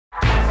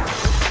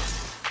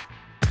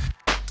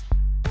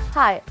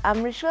Hi,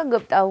 I'm Rishika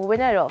Gupta,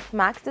 winner of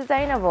Max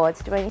Design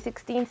Awards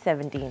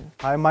 2016-17.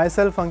 Hi,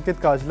 myself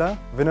Ankit Kajla,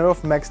 winner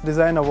of Max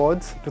Design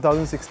Awards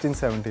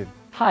 2016-17.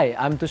 Hi,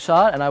 I'm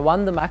Tushar and I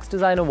won the Max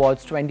Design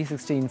Awards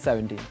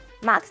 2016-17.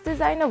 Max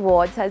Design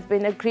Awards has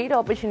been a great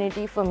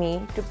opportunity for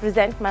me to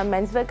present my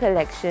menswear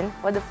collection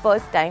for the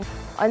first time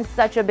on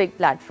such a big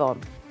platform.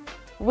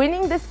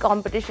 Winning this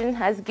competition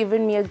has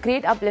given me a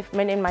great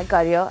upliftment in my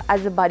career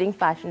as a budding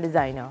fashion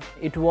designer.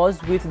 It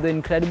was with the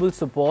incredible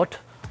support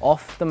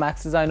of the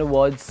Max Design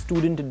Awards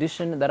Student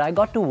Edition that I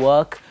got to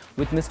work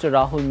with Mr.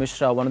 Rahul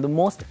Mishra, one of the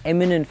most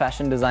eminent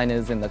fashion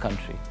designers in the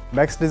country.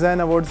 Max Design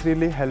Awards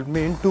really helped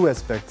me in two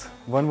aspects.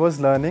 One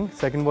was learning,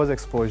 second was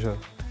exposure.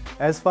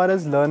 As far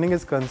as learning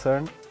is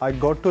concerned, I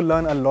got to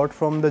learn a lot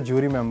from the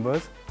jury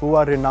members who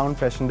are renowned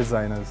fashion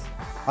designers.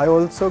 I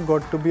also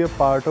got to be a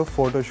part of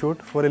photo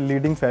shoot for a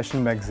leading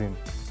fashion magazine.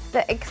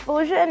 The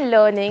exposure and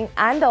learning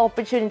and the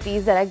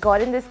opportunities that I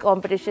got in this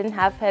competition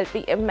have helped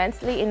me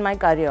immensely in my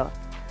career.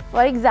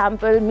 For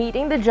example,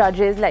 meeting the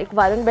judges like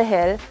Varun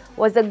Behel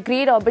was a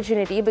great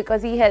opportunity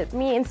because he helped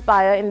me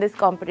inspire in this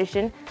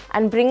competition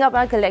and bring up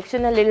my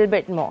collection a little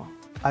bit more.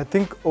 I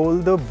think all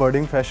the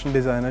budding fashion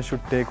designers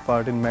should take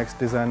part in Max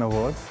Design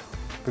Awards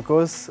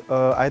because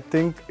I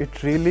think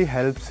it really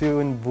helps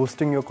you in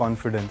boosting your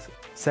confidence.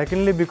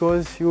 Secondly,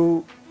 because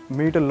you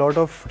meet a lot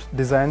of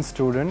design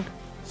students,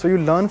 so you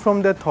learn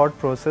from their thought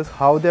process,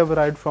 how they have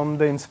arrived from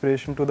the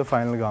inspiration to the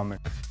final garment.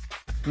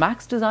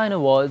 Max Design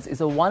Awards is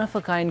a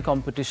one-of-a-kind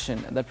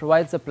competition that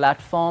provides a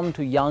platform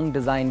to young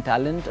design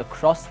talent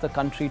across the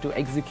country to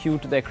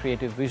execute their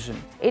creative vision.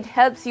 It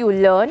helps you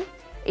learn,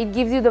 it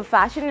gives you the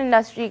fashion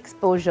industry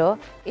exposure,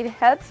 it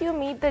helps you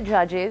meet the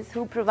judges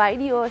who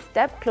provide you a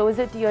step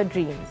closer to your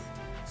dreams.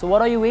 So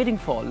what are you waiting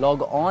for?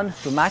 Log on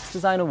to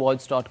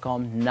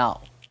maxdesignawards.com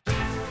now.